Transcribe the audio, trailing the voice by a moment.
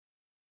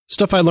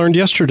Stuff I Learned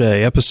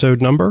Yesterday,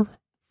 episode number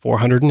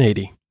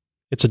 480.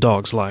 It's a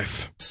Dog's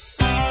Life.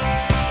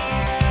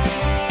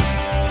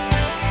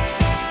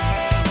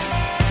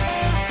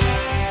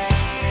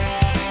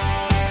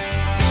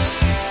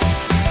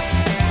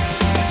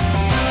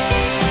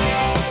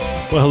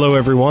 Well, hello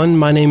everyone.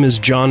 My name is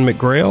John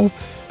McGrail.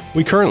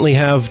 We currently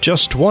have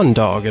just one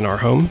dog in our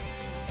home,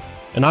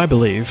 and I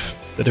believe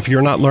that if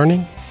you're not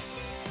learning,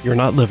 you're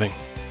not living.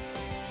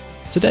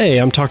 Today,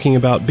 I'm talking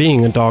about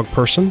being a dog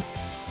person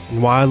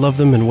and why I love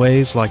them in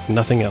ways like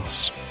nothing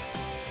else.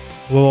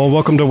 Well,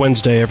 welcome to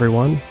Wednesday,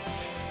 everyone.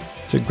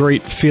 It's a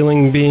great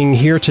feeling being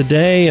here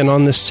today and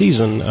on this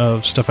season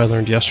of Stuff I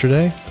Learned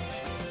Yesterday.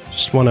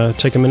 Just want to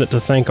take a minute to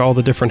thank all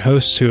the different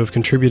hosts who have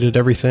contributed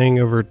everything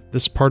over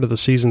this part of the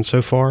season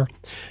so far,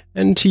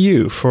 and to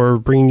you for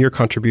bringing your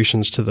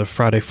contributions to the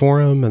Friday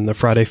Forum and the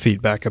Friday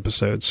Feedback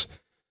episodes.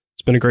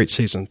 It's been a great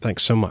season.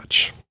 Thanks so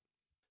much.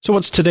 So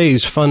what's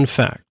today's fun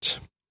fact?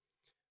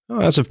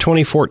 As of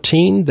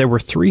 2014, there were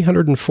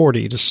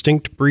 340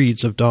 distinct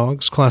breeds of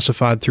dogs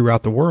classified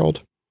throughout the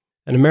world,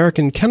 an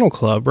American Kennel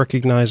Club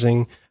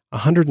recognizing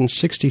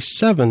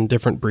 167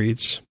 different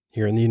breeds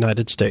here in the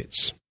United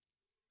States.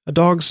 A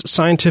dog's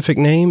scientific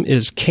name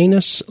is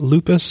Canis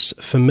lupus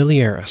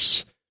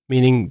familiaris,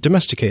 meaning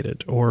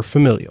domesticated or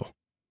familial.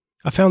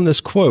 I found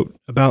this quote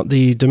about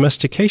the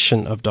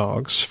domestication of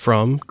dogs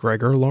from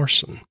Gregor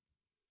Larson.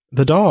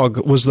 The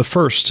dog was the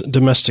first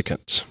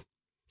domesticant.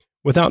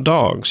 Without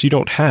dogs, you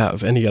don't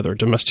have any other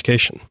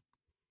domestication.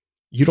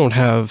 You don't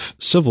have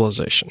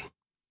civilization.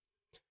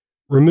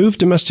 Remove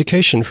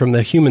domestication from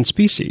the human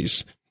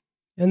species,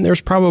 and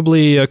there's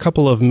probably a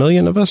couple of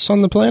million of us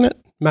on the planet,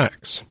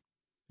 max.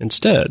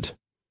 Instead,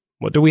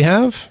 what do we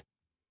have?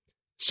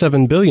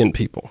 7 billion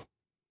people.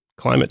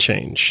 Climate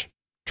change,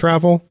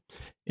 travel,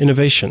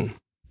 innovation,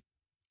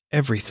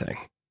 everything.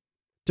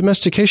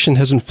 Domestication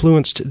has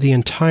influenced the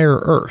entire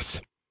Earth,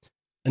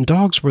 and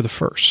dogs were the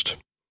first.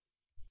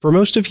 For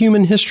most of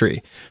human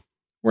history,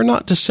 we're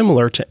not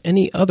dissimilar to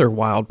any other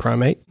wild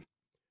primate.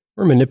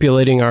 We're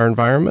manipulating our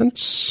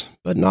environments,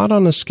 but not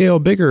on a scale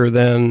bigger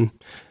than,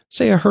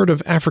 say, a herd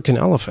of African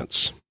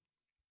elephants.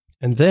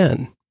 And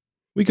then,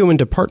 we go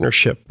into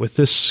partnership with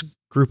this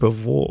group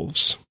of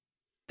wolves.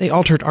 They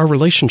altered our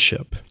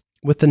relationship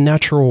with the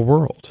natural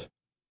world.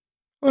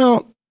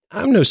 Well,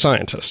 I'm no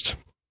scientist,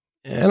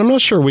 and I'm not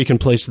sure we can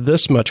place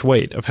this much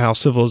weight of how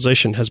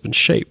civilization has been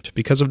shaped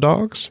because of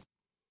dogs.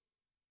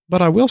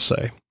 But I will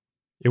say,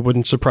 it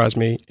wouldn't surprise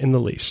me in the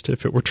least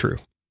if it were true.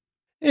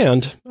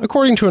 And,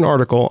 according to an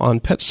article on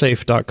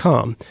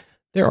petsafe.com,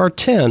 there are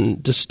 10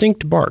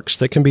 distinct barks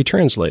that can be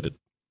translated,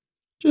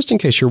 just in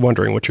case you're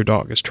wondering what your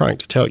dog is trying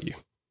to tell you.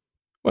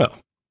 Well,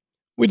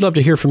 we'd love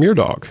to hear from your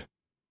dog,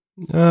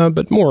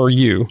 but more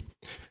you,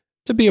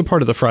 to be a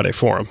part of the Friday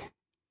Forum.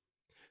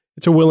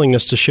 It's a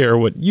willingness to share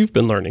what you've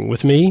been learning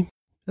with me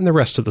and the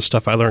rest of the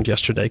Stuff I Learned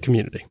Yesterday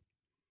community.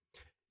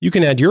 You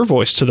can add your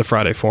voice to the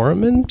Friday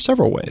Forum in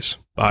several ways,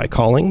 by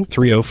calling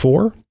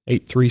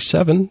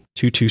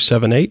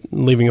 304-837-2278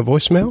 and leaving a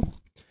voicemail,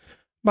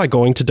 by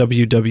going to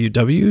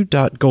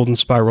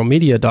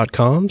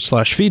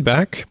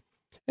www.goldenspiralmedia.com/feedback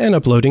and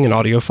uploading an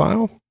audio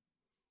file,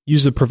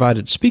 use the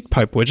provided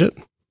SpeakPipe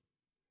widget,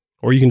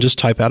 or you can just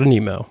type out an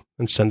email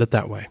and send it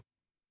that way.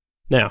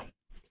 Now,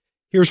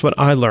 here's what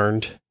I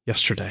learned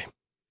yesterday.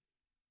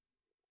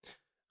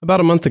 About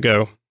a month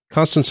ago,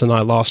 Constance and I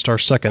lost our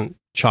second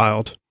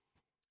child,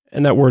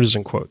 and that word is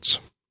in quotes.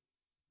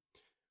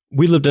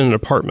 We lived in an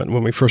apartment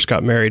when we first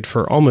got married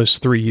for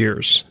almost 3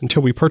 years,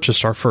 until we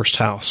purchased our first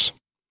house.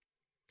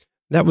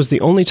 That was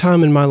the only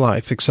time in my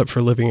life, except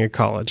for living in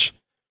college,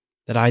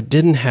 that I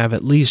didn't have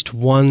at least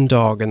one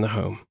dog in the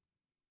home.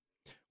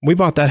 We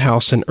bought that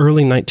house in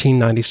early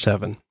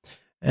 1997,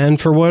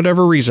 and for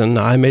whatever reason,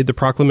 I made the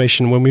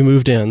proclamation when we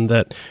moved in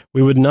that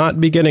we would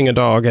not be getting a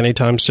dog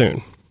anytime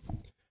soon.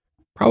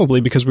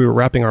 Probably because we were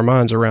wrapping our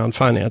minds around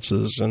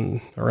finances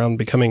and around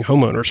becoming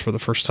homeowners for the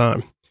first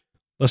time.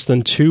 Less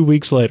than 2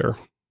 weeks later,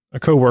 a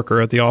coworker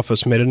at the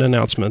office made an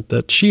announcement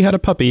that she had a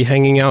puppy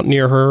hanging out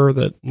near her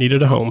that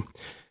needed a home.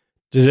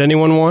 Did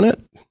anyone want it?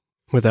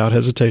 Without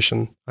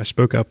hesitation, I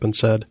spoke up and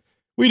said,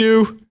 "We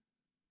do."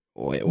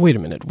 Wait a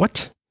minute,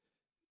 what?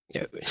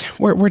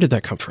 Where did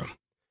that come from?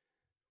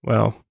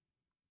 Well,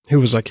 who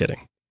was I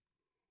kidding?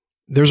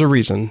 There's a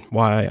reason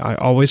why I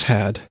always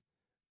had,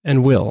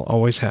 and will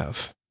always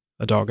have,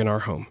 a dog in our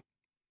home.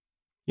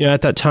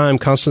 At that time,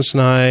 Constance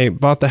and I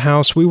bought the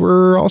house. We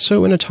were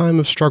also in a time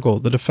of struggle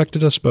that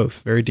affected us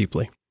both very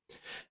deeply.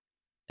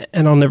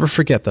 And I'll never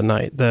forget the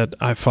night that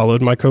I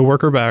followed my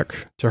coworker back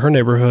to her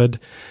neighborhood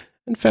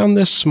and found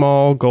this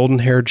small,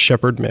 golden-haired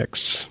shepherd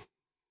mix.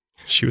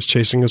 She was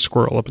chasing a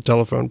squirrel up a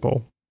telephone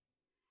pole.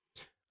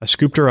 I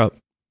scooped her up,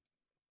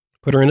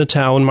 put her in a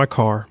towel in my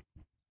car,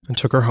 and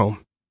took her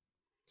home,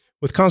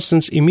 with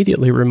Constance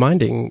immediately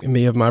reminding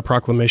me of my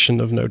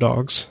proclamation of no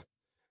dogs.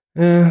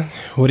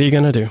 What are you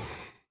going to do?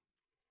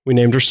 We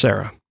named her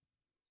Sarah,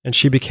 and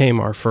she became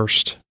our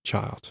first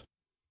child.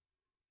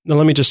 Now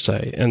let me just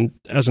say, and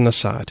as an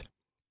aside,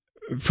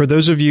 For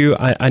those of you,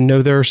 I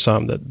know there are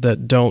some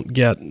that don't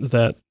get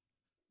that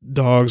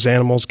dogs,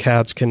 animals,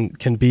 cats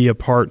can be a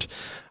part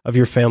of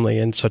your family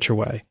in such a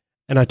way.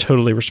 And I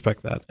totally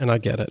respect that, and I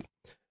get it.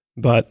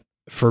 But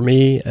for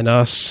me and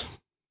us,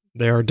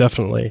 they are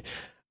definitely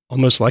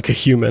almost like a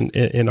human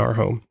in our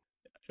home.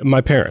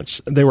 My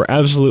parents, they were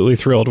absolutely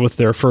thrilled with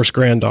their first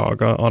grand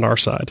dog on our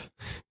side.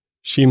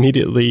 She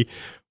immediately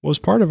was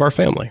part of our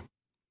family.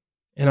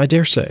 And I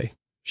dare say,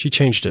 she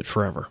changed it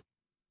forever.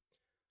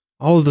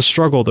 All of the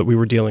struggle that we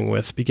were dealing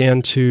with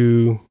began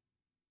to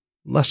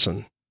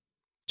lessen,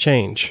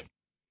 change.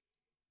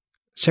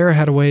 Sarah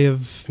had a way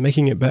of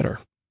making it better.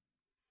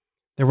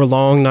 There were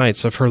long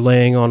nights of her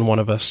laying on one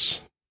of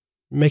us,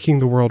 making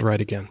the world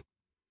right again.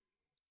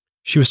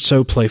 She was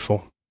so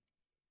playful,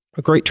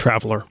 a great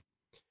traveler.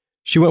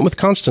 She went with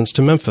Constance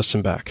to Memphis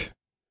and back,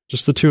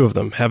 just the two of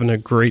them having a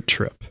great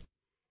trip,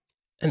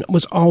 and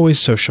was always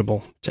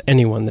sociable to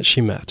anyone that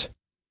she met.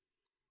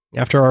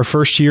 After our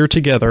first year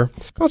together,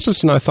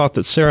 Constance and I thought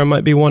that Sarah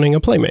might be wanting a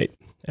playmate,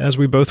 as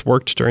we both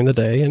worked during the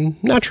day,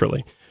 and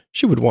naturally,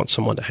 she would want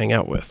someone to hang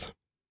out with.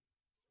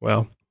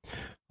 Well,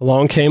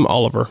 along came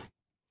Oliver,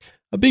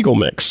 a beagle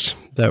mix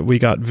that we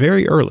got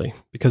very early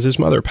because his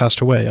mother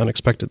passed away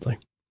unexpectedly.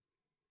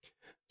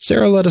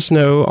 Sarah let us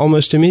know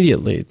almost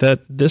immediately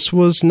that this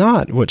was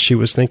not what she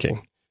was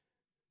thinking,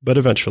 but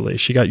eventually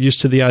she got used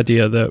to the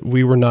idea that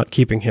we were not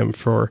keeping him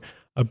for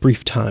a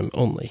brief time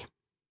only.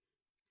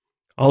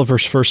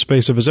 Oliver's first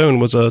space of his own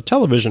was a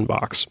television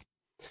box.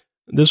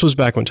 This was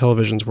back when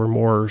televisions were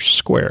more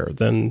square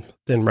than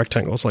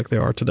rectangles like they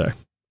are today.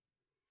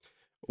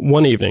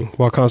 One evening,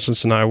 while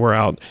Constance and I were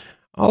out,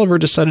 Oliver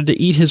decided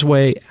to eat his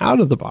way out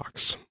of the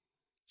box.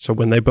 So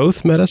when they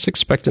both met us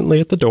expectantly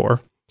at the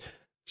door,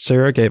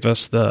 Sarah gave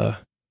us the,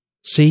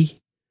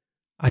 "See,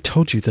 I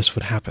told you this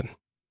would happen"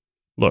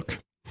 look.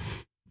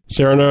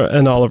 Sarah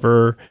and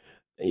Oliver,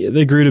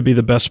 they grew to be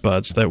the best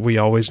buds that we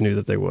always knew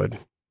that they would.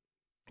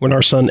 When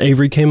our son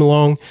Avery came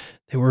along,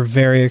 they were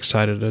very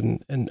excited,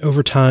 and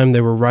over time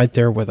they were right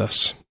there with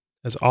us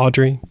as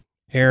Audrey,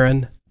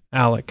 Aaron,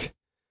 Alec,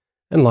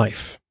 and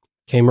life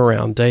came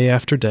around day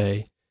after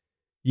day,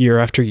 year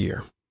after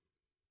year.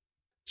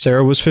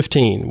 Sarah was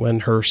 15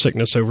 when her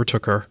sickness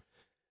overtook her,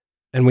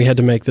 and we had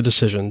to make the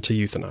decision to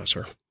euthanize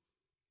her.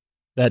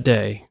 That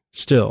day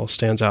still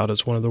stands out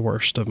as one of the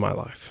worst of my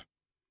life.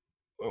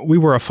 We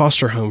were a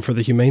foster home for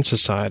the Humane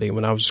Society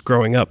when I was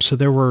growing up, so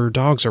there were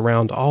dogs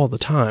around all the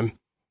time.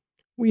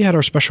 We had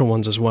our special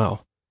ones as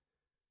well.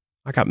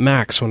 I got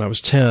Max when I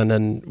was 10,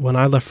 and when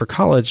I left for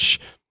college,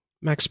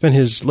 Max spent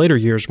his later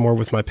years more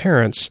with my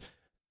parents,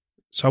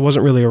 so I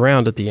wasn't really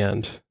around at the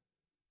end.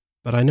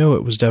 But I know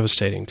it was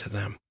devastating to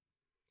them.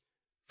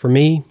 For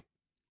me,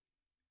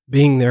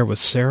 being there with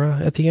Sarah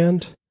at the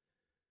end,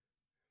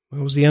 it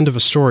was the end of a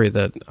story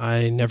that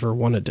I never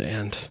wanted to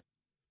end.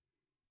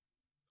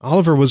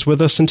 Oliver was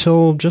with us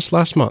until just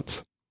last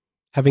month,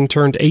 having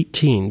turned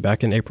 18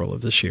 back in April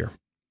of this year.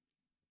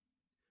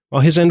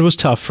 While his end was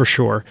tough for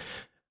sure,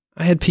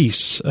 I had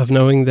peace of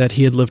knowing that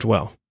he had lived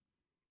well.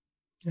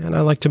 And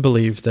I like to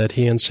believe that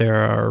he and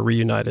Sarah are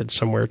reunited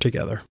somewhere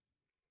together.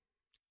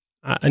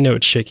 I know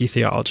it's shaky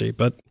theology,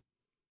 but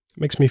it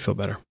makes me feel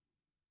better.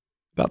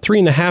 About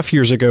 3.5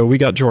 years ago, we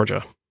got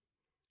Georgia.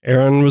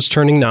 Aaron was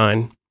turning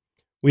 9.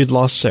 We had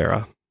lost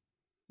Sarah.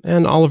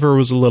 And Oliver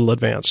was a little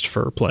advanced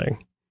for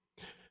playing.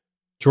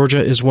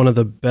 Georgia is one of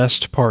the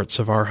best parts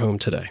of our home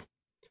today,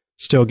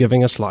 still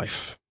giving us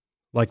life,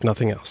 like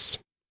nothing else.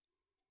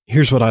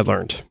 Here's what I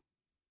learned.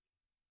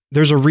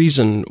 There's a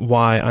reason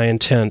why I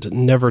intend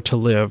never to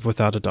live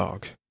without a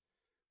dog.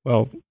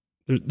 Well,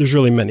 there's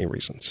really many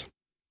reasons.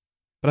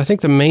 But I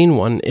think the main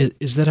one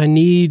is that I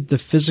need the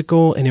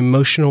physical and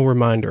emotional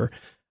reminder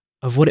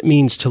of what it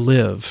means to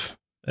live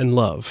and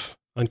love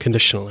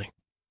unconditionally.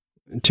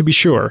 To be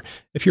sure,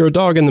 if you're a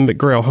dog in the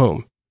McGrail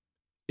home,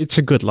 it's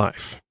a good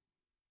life.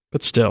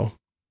 But still,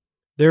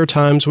 there are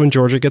times when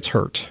Georgia gets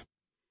hurt,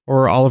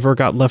 or Oliver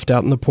got left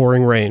out in the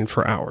pouring rain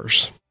for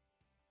hours,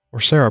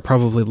 or Sarah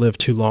probably lived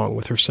too long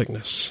with her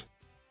sickness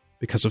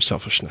because of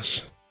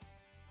selfishness.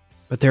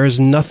 But there is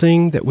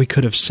nothing that we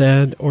could have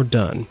said or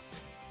done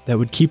that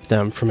would keep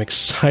them from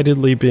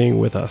excitedly being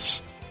with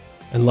us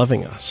and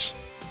loving us.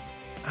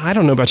 I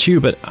don't know about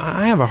you, but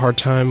I have a hard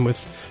time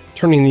with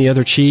turning the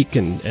other cheek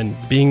and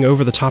being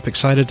over the top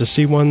excited to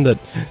see one that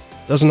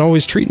doesn't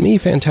always treat me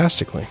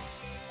fantastically.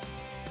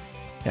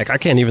 Heck, I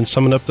can't even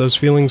summon up those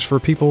feelings for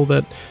people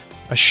that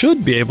I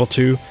should be able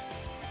to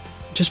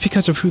just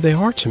because of who they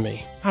are to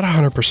me, not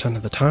 100%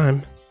 of the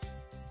time.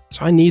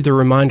 So I need the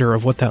reminder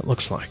of what that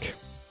looks like.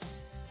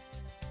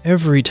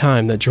 Every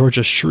time that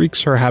Georgia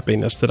shrieks her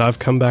happiness that I've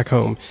come back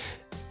home,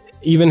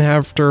 even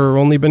after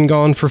only been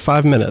gone for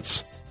 5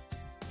 minutes,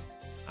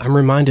 I'm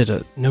reminded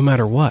that no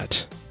matter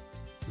what,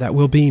 that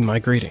will be my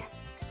greeting.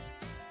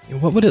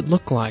 And what would it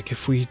look like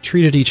if we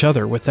treated each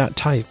other with that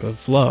type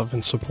of love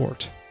and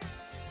support?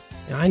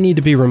 I need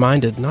to be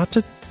reminded not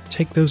to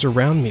take those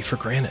around me for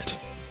granted.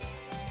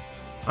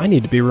 I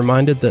need to be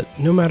reminded that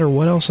no matter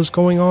what else is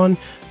going on,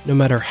 no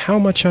matter how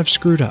much I've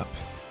screwed up,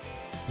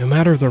 no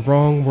matter the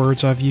wrong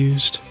words I've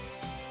used,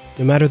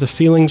 no matter the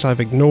feelings I've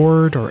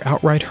ignored or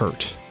outright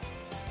hurt,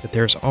 that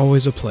there's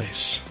always a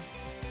place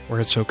where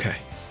it's okay.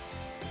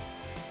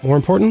 More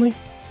importantly,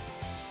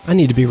 I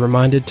need to be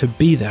reminded to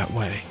be that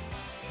way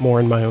more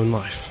in my own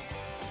life.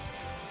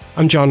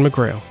 I'm John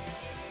McGrail,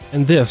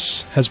 and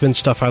this has been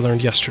Stuff I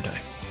Learned Yesterday.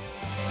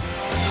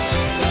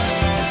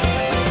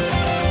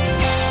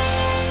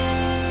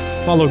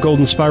 Follow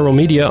Golden Spiral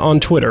Media on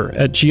Twitter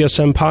at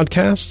GSM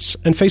Podcasts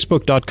and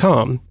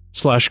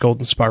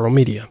Facebook.com/Golden Spiral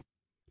Media.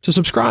 To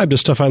subscribe to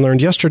Stuff I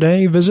Learned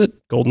Yesterday, visit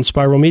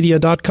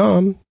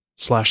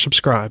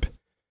goldenspiralmedia.com/subscribe.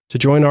 To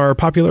join our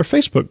popular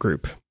Facebook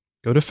group,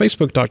 go to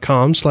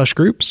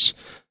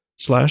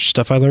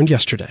facebook.com/groups/Stuff I Learned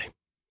Yesterday.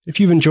 If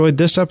you've enjoyed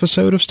this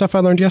episode of Stuff I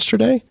Learned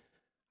Yesterday,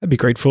 I'd be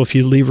grateful if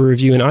you'd leave a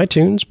review in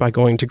iTunes by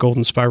going to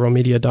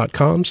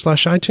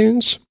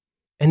goldenspiralmedia.com/iTunes.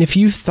 And if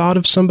you've thought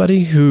of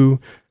somebody who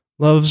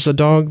loves a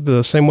dog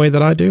the same way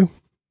that I do,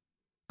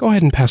 go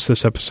ahead and pass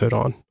this episode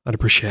on. I'd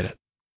appreciate it.